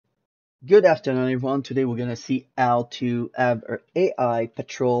Good afternoon, everyone. Today we're going to see how to have our AI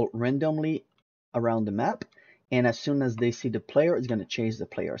patrol randomly around the map. And as soon as they see the player, it's going to chase the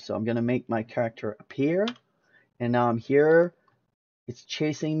player. So I'm going to make my character appear. And now I'm here. It's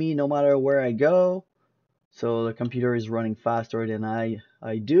chasing me no matter where I go. So the computer is running faster than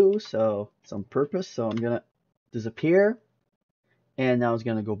I do. So it's on purpose. So I'm going to disappear. And now it's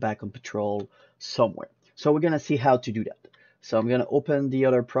going to go back on patrol somewhere. So we're going to see how to do that. So I'm going to open the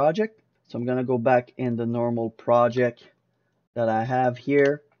other project. So I'm going to go back in the normal project that I have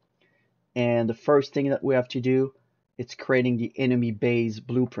here. And the first thing that we have to do, it's creating the enemy base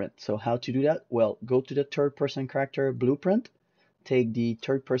blueprint. So how to do that? Well, go to the third person character blueprint, take the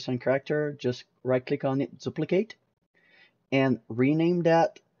third person character, just right click on it, duplicate, and rename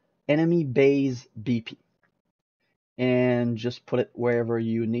that enemy base BP. And just put it wherever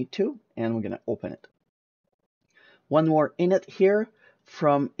you need to, and we're going to open it. When we're in it here,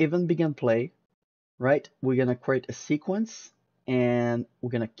 from even begin play, right, we're going to create a sequence and we're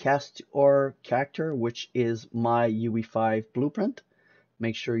going to cast our character, which is my UE5 blueprint.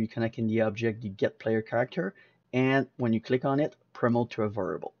 Make sure you connect in the object the get player character, and when you click on it, promote to a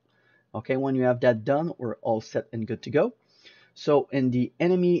variable. Okay, when you have that done, we're all set and good to go. So in the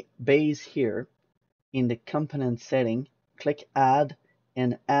enemy base here, in the component setting, click add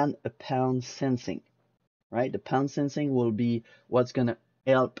and add a pound sensing. Right, the pound sensing will be what's going to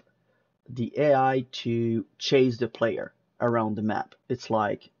help the AI to chase the player around the map. It's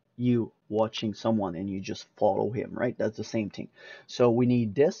like you watching someone and you just follow him, right? That's the same thing. So we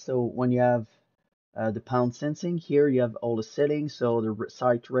need this. So when you have the pound sensing here, you have all the settings. So the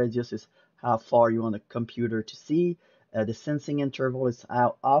sight radius is how far you want the computer to see. The sensing interval is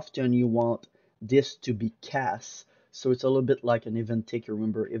how often you want this to be cast. So it's a little bit like an event tick.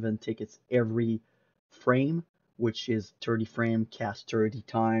 Remember, event tick, it's every frame, which is 30 frame cast 30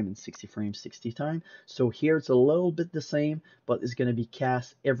 time and 60 frames 60 time. So here it's a little bit the same, but it's going to be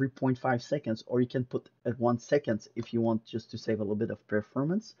cast every 0.5 seconds, or you can put at 1 second if you want, just to save a little bit of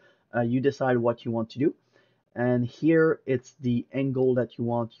performance. You decide what you want to do. And here it's the angle that you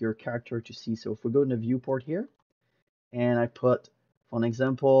want your character to see. So if we go in the viewport here, and I put, for an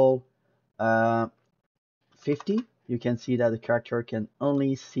example, 50, you can see that the character can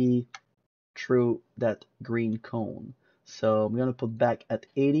only see through that green cone. So I'm going to put back at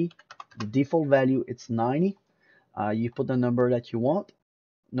 80. The default value, it's 90. You put the number that you want.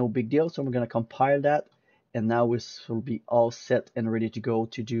 No big deal. So we're going to compile that. And now this will be all set and ready to go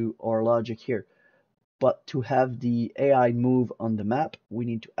to do our logic here. But to have the AI move on the map, we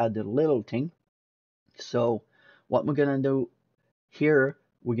need to add a little thing. So what we're going to do here,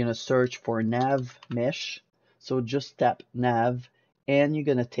 we're going to search for nav mesh. So just tap nav, and you're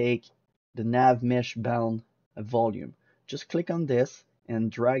going to take the nav mesh bound volume. Just click on this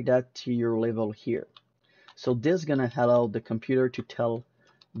and drag that to your level here. So this is going to allow the computer to tell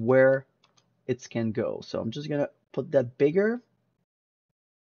where it can go. So I'm just going to put that bigger,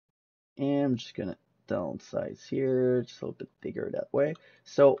 and I'm just going to downsize here, just a little bit bigger that way.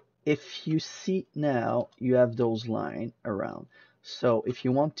 So if you see now, you have those lines around. So if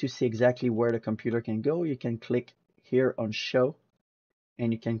you want to see exactly where the computer can go, you can click here on show,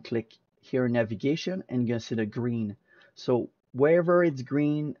 and you can click here navigation, and you're gonna see the green. So wherever it's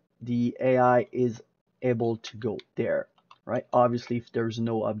green, the AI is able to go there, right? Obviously, if there's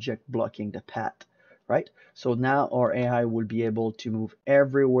no object blocking the path, right? So now our AI will be able to move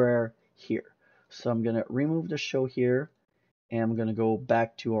everywhere here. So I'm gonna remove the show here, and I'm gonna go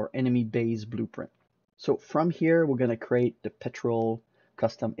back to our enemy base blueprint. So from here, we're gonna create the patrol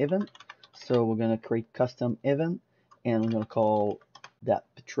custom event. So we're gonna create custom event, and we're gonna call that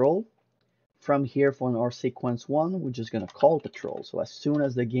patrol. From here, for our sequence one, we're just gonna call patrol. So as soon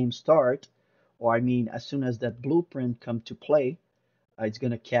as the game starts, or I mean, as soon as that blueprint come to play, it's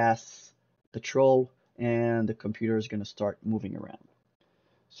gonna cast patrol, and the computer is gonna start moving around.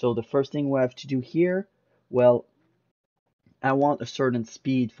 So the first thing we have to do here, well, I want a certain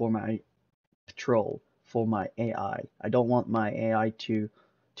speed for my patrol, for my AI. I don't want my AI to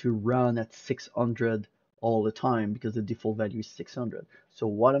run at 600 all the time, because the default value is 600. So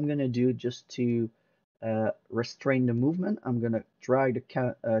what I'm going to do, just to restrain the movement, I'm going to drag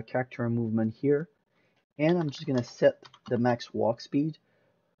the character movement here, and I'm just going to set the max walk speed.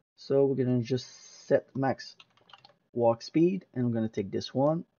 So we're going to just set max walk speed, and I'm going to take this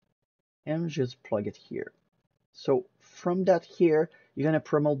one and just plug it here. So from that here, you're going to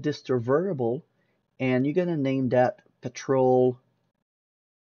promote this to a variable, and you're going to name that patrol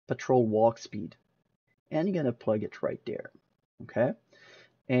walk speed, and you're going to plug it right there. Okay,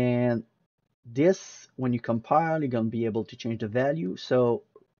 and this, when you compile, you're going to be able to change the value. So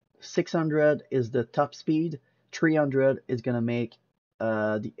 600 is the top speed, 300 is going to make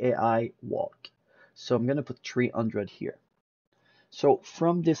the AI walk. So I'm going to put 300 here. So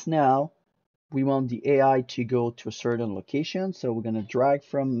from this now, we want the AI to go to a certain location. So we're going to drag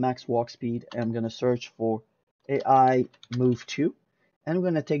from max walk speed, and I'm going to search for AI move to, and I'm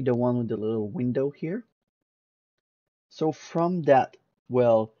going to take the one with the little window here. So from that,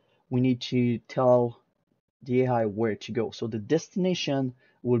 well, we need to tell the AI where to go. So the destination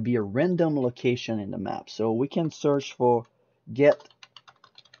will be a random location in the map. So we can search for get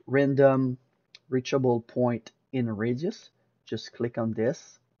random reachable point in radius. Just click on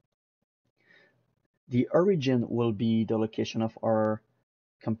this. The origin will be the location of our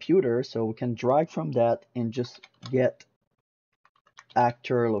computer, so we can drag from that and just get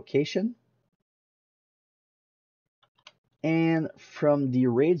actor location. And from the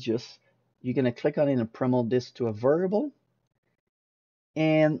radius, you're going to click on it and promote this to a variable.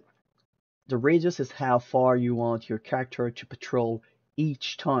 And the radius is how far you want your character to patrol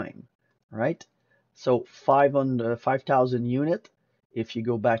each time, right? So 5,000 unit, if you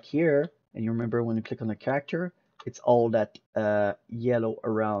go back here, and you remember when you click on the character, it's all that yellow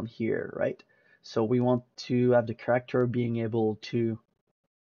around here, right? So we want to have the character being able to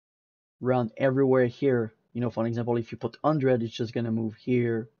run everywhere here. You know, for example, if you put 100, it's just going to move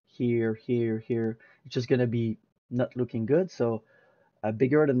here, here, here, here. It's just going to be not looking good. So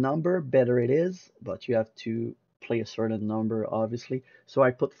bigger the number, better it is, but you have to play a certain number, obviously. So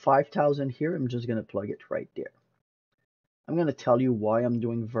I put 5,000 here. I'm just going to plug it right there. I'm going to tell you why I'm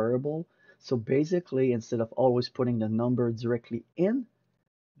doing variable. So basically, instead of always putting the number directly in,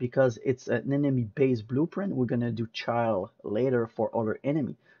 because it's an enemy-based blueprint, we're going to do child later for other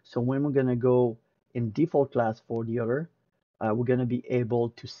enemy. So when we're going to go in default class for the other, we're going to be able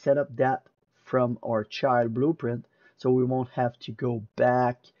to set up that from our child blueprint, so we won't have to go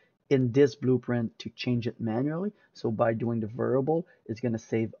back in this blueprint to change it manually. So by doing the variable, it's going to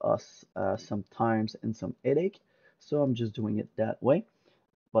save us some times and some headache. So I'm just doing it that way.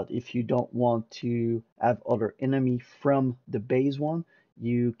 But if you don't want to have other enemy from the base one,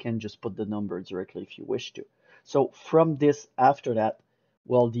 you can just put the number directly if you wish to. So from this, after that,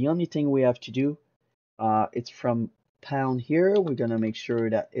 well, the only thing we have to do, it's from pound here. We're going to make sure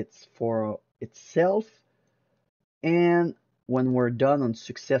that it's for itself. And when we're done on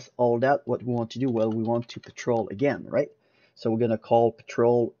success, all that, what we want to do, well, we want to patrol again, right? So we're going to call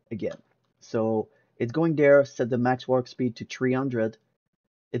patrol again. So it's going there, set the max walk speed to 300.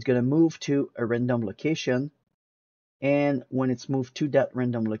 It's going to move to a random location. And when it's moved to that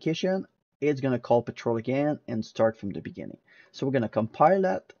random location, it's going to call patrol again and start from the beginning. So we're going to compile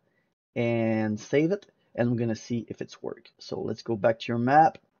that and save it, and we're going to see if it's worked. So let's go back to your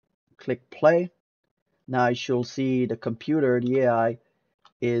map, click play. Now you should see the computer, the AI,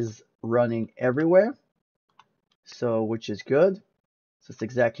 is running everywhere. So which is good. So it's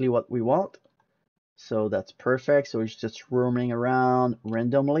exactly what we want. So that's perfect. So it's just roaming around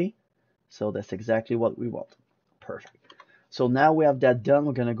randomly. So that's exactly what we want. Perfect. So now we have that done.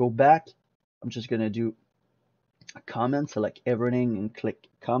 We're going to go back. I'm just going to do a comment, select everything and click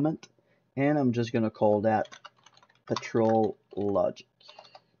comment. And I'm just going to call that patrol logic.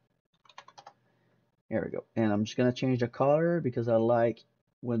 There we go. And I'm just going to change the color because I like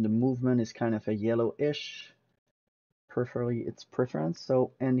when the movement is kind of a yellowish. Preferably its preference.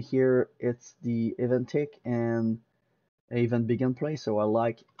 So, and here it's the event tick and event begin play. So I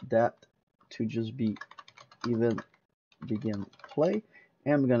like that to just be event begin play.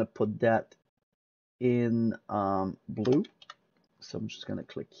 And I'm going to put that in blue. So I'm just going to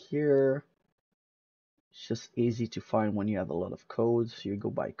click here. It's just easy to find when you have a lot of codes. So you go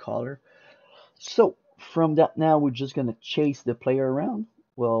by color. So from that now, we're just going to chase the player around.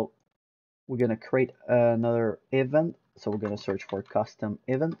 Well, we're going to create another event. So we're going to search for custom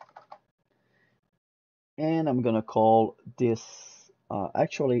event. And I'm going to call this,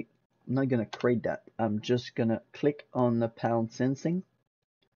 actually, I'm not going to create that. I'm just going to click on the pound sensing.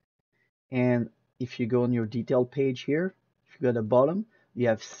 And if you go on your detail page here, if you go to the bottom, you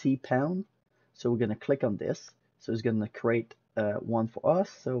have C pound. So we're going to click on this. So it's going to create one for us.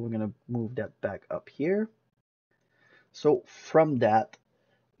 So we're going to move that back up here. So from that,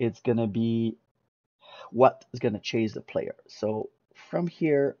 it's going to be what is going to chase the player. So from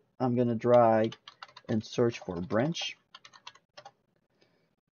here, I'm going to drag and search for a branch.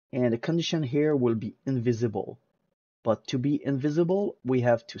 And the condition here will be invisible. But to be invisible, we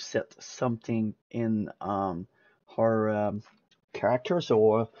have to set something in our character.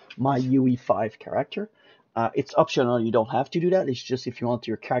 So my UE5 character. It's optional. You don't have to do that. It's just if you want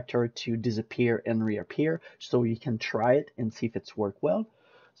your character to disappear and reappear. So you can try it and see if it's worked well.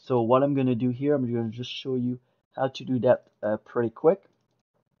 So what I'm going to do here, I'm going to just show you how to do that pretty quick.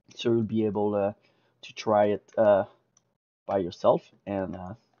 So you'll be able to try it by yourself. And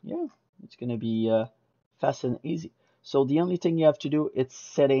yeah, it's going to be fast and easy. So the only thing you have to do is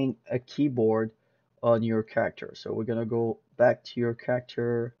setting a keyboard on your character. So we're going to go back to your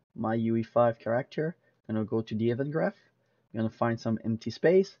character, my UE5 character. I'm going to go to the event graph. I'm going to find some empty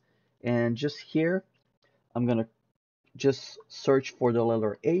space. And just here, I'm going to just search for the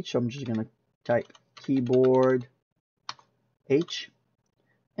letter H. I'm just going to type keyboard H.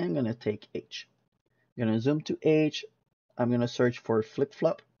 And I'm going to take H. I'm going to zoom to H. I'm going to search for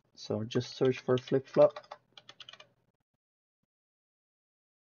flip-flop. So just search for flip-flop.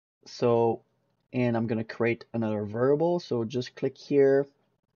 So, and I'm going to create another variable. So just click here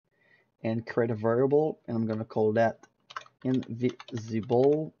and create a variable. And I'm going to call that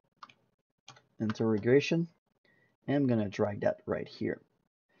invisible interrogation. And I'm going to drag that right here.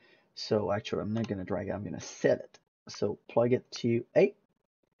 So actually, I'm not going to drag it. I'm going to set it. So plug it to A.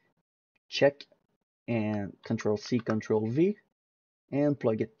 Check. And Control C, Control V. And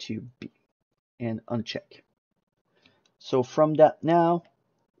plug it to B. And uncheck. So from that now,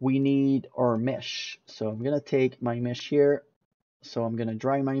 we need our mesh. So I'm going to take my mesh here. So I'm going to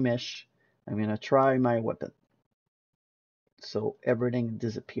drag my mesh. I'm going to try my weapon. So everything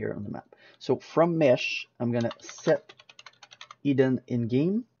disappear on the map. So from mesh, I'm going to set hidden in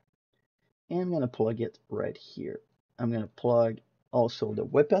game. And I'm going to plug it right here. I'm going to plug also the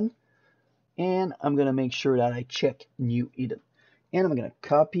weapon. And I'm going to make sure that I check new hidden. And I'm going to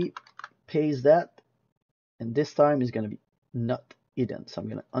copy, paste that. And this time is going to be not hidden. So I'm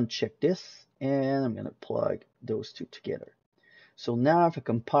going to uncheck this. And I'm going to plug those two together. So now if I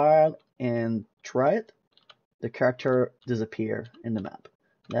compile and try it, the character disappear in the map.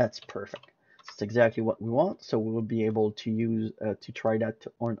 That's perfect. That's exactly what we want. So we will be able to use to try that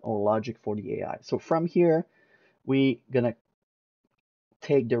to earn our logic for the AI. So from here, we're gonna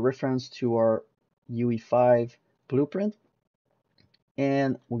take the reference to our UE5 blueprint,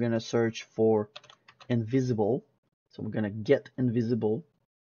 and we're gonna search for invisible. So we're gonna get invisible,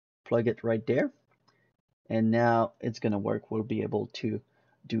 plug it right there, and now it's gonna work. We'll be able to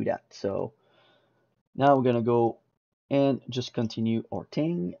do that. So now we're gonna go and just continue our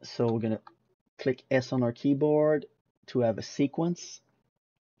thing. So we're gonna click S on our keyboard to have a sequence.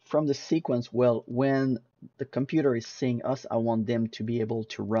 From the sequence, well, when the computer is seeing us, I want them to be able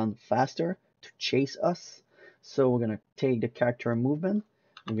to run faster, to chase us. So we're gonna take the character movement.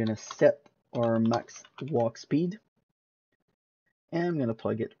 We're gonna set our max walk speed. And I'm gonna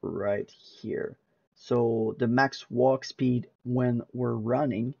plug it right here. So the max walk speed when we're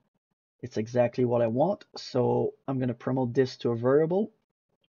running, it's exactly what I want. So I'm going to promote this to a variable.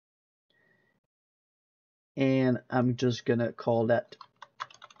 And I'm just going to call that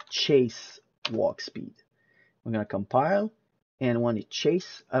chase walk speed. I'm going to compile. And when it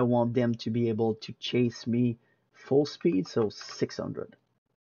chase, I want them to be able to chase me full speed, so 600.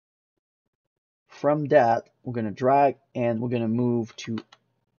 From that, we're going to drag and we're going to move to,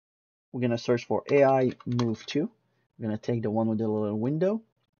 we're going to search for AI move to. We're going to take the one with the little window.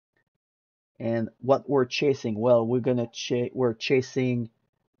 And what we're chasing, well, we're chasing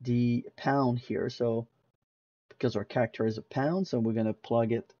the pound here. So because our character is a pound, so we're gonna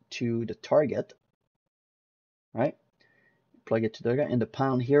plug it to the target, right? Plug it to the target, and the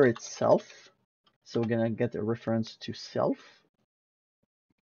pound here itself. So we're gonna get a reference to self.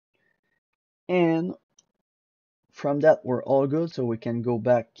 And from that, we're all good. So we can go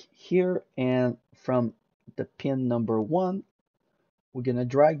back here, and from the pin number 1, we're gonna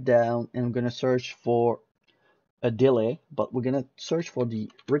drag down and we're gonna search for a delay, but we're gonna search for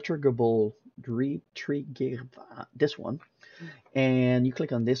the retrievable this one, and you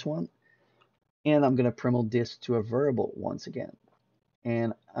click on this one, and I'm gonna promote this to a variable once again,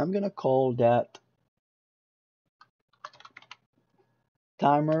 and I'm gonna call that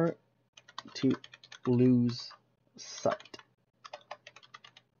timer to lose sight,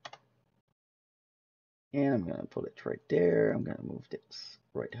 and I'm gonna put it right there. I'm gonna move this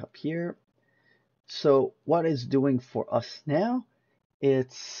right up here. So what it's doing for us now,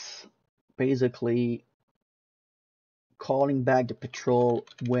 it's basically calling back the patrol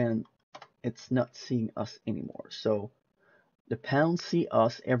when it's not seeing us anymore. So the pound see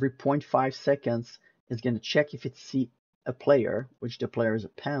us every 0.5 seconds is going to check if it see a player, which the player is a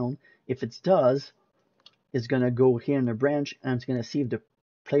pound. If it does, it's going to go here in the branch and it's going to see if the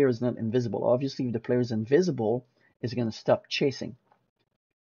player is not invisible. Obviously, if the player is invisible, it's going to stop chasing,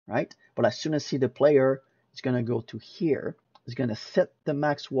 right? But as soon as see the player, it's going to go to here. It's going to set the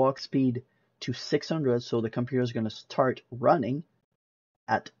max walk speed to 600, so the computer is going to start running.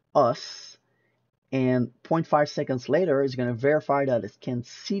 at us, and 0.5 seconds later, it's going to verify that it can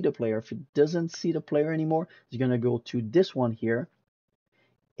see the player. If it doesn't see the player anymore, it's going to go to this one here,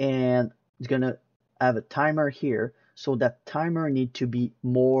 and it's going to have a timer here. So that timer need to be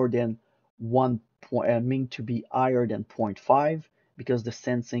more than 1 point, mean to be higher than 0.5, because the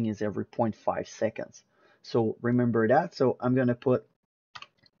sensing is every 0.5 seconds. So remember that. So I'm going to put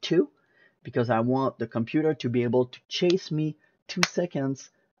 2, because I want the computer to be able to chase me 2 seconds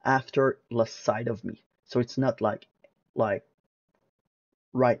after lost sight of me. So it's not like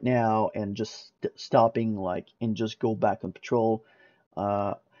right now and just stopping and just go back on patrol.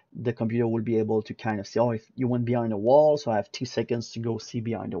 The computer will be able to kind of say, oh, if you went behind a wall, so I have 2 seconds to go see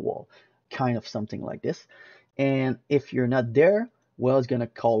behind the wall, kind of something like this. And if you're not there, well, it's gonna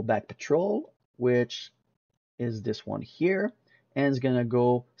call back patrol, which is this one here, and it's gonna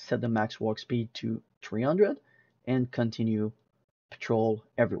go set the max walk speed to 300 and continue patrol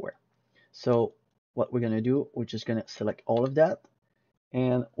everywhere. So what we're gonna do, we're just gonna select all of that,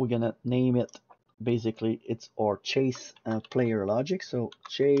 and we're gonna name it, basically it's our chase player logic. So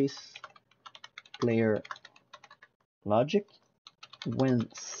chase player logic when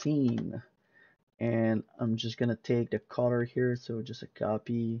seen, and I'm just gonna take the color here, so just a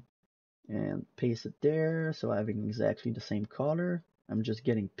copy and paste it there, so having exactly the same color. I'm just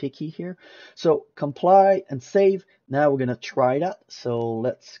getting picky here. So comply and save. Now we're gonna try that. So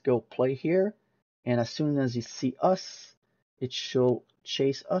let's go play here, and as soon as you see us, it should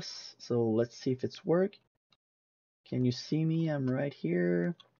chase us. So let's see if it's work. Can you see me? I'm right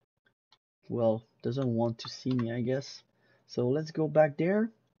here. Well, doesn't want to see me, I guess. So let's go back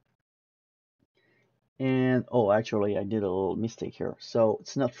there. And oh, actually I did a little mistake here. So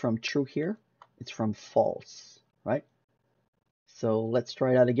it's not from true here, it's from false, right? So let's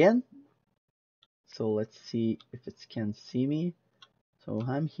try that again. So let's see if it can see me. So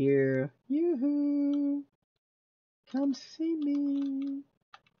I'm here. Yoo-hoo! Come see me.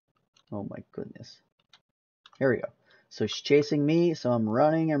 Oh my goodness. Here we go. So it's chasing me. So I'm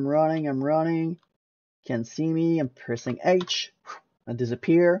running, I'm running, I'm running. Can't see me. I'm pressing H. I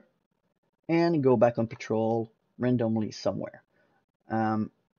disappear and go back on patrol randomly somewhere. Gonna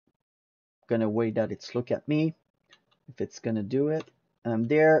wait that it's look at me. If it's gonna do it, and I'm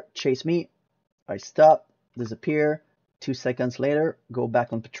there, chase me. I stop, disappear. 2 seconds later, go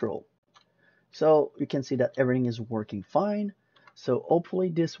back on patrol. So you can see that everything is working fine. So hopefully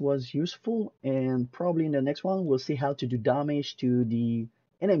this was useful, and probably in the next one we'll see how to do damage to the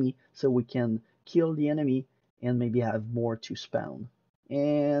enemy, so we can kill the enemy and maybe have more to spawn,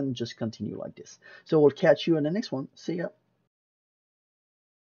 and just continue like this. So we'll catch you in the next one. See ya.